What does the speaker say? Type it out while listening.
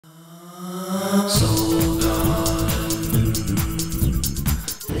Soul Garden.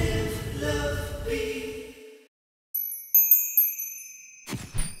 Live, love, be.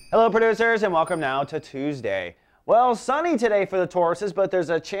 Hello producers, and welcome now to Tuesday. Well, sunny today for the Tauruses, but there's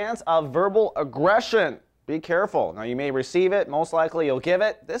a chance of verbal aggression. Be careful. Now you may receive it, most likely you'll give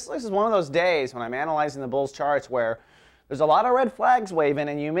it. This is one of those days when I'm analyzing the Bulls charts where there's a lot of red flags waving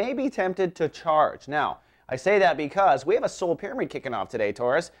and you may be tempted to charge. Now, I say that because we have a solar pyramid kicking off today,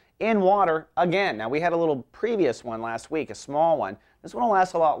 Taurus, in water again. Now we had a little previous one last week, a small one. This one will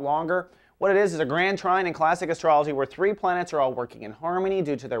last a lot longer. What it is a grand trine in classic astrology where three planets are all working in harmony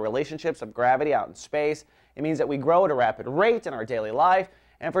due to their relationships of gravity out in space. It means that we grow at a rapid rate in our daily life.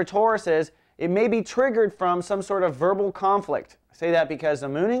 And for Tauruses, it may be triggered from some sort of verbal conflict. I say that because the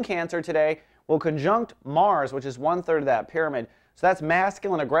moon in Cancer today will conjunct Mars, which is 1/3 of that pyramid. So that's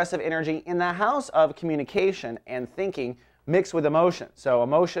masculine aggressive energy in the house of communication and thinking mixed with emotion. So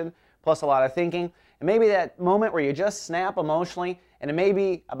emotion plus a lot of thinking. And maybe that moment where you just snap emotionally, and it may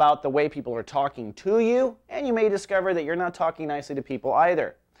be about the way people are talking to you, and you may discover that you're not talking nicely to people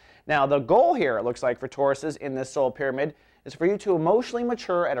either. Now the goal here, it looks like for Tauruses in this solar pyramid, is for you to emotionally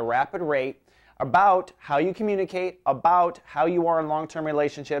mature at a rapid rate about how you communicate, about how you are in long-term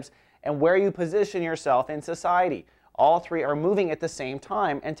relationships, and where you position yourself in society. All three are moving at the same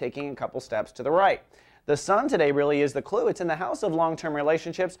time and taking a couple steps to the right. The sun today really is the clue. It's in the house of long-term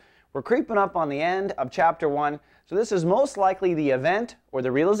relationships. We're creeping up on the end of chapter 1. So this is most likely the event or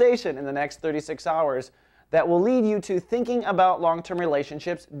the realization in the next 36 hours that will lead you to thinking about long-term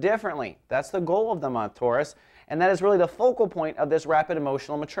relationships differently. That's the goal of the month, Taurus. And that is really the focal point of this rapid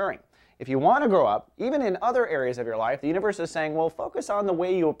emotional maturing. If you want to grow up, even in other areas of your life, the universe is saying, well, focus on the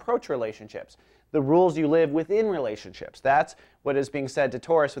way you approach relationships, the rules you live within relationships. That's what is being said to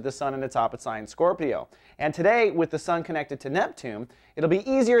Taurus with the sun in its opposite sign, Scorpio. And today, with the sun connected to Neptune, it'll be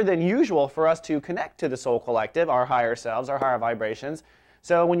easier than usual for us to connect to the soul collective, our higher selves, our higher vibrations.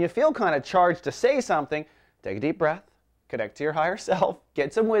 So when you feel kind of charged to say something, take a deep breath, connect to your higher self,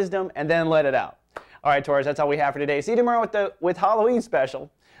 get some wisdom, and then let it out. All right, Taurus, that's all we have for today. See you tomorrow with Halloween special.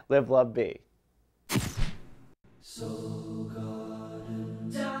 Live, love, be. Soul Garden.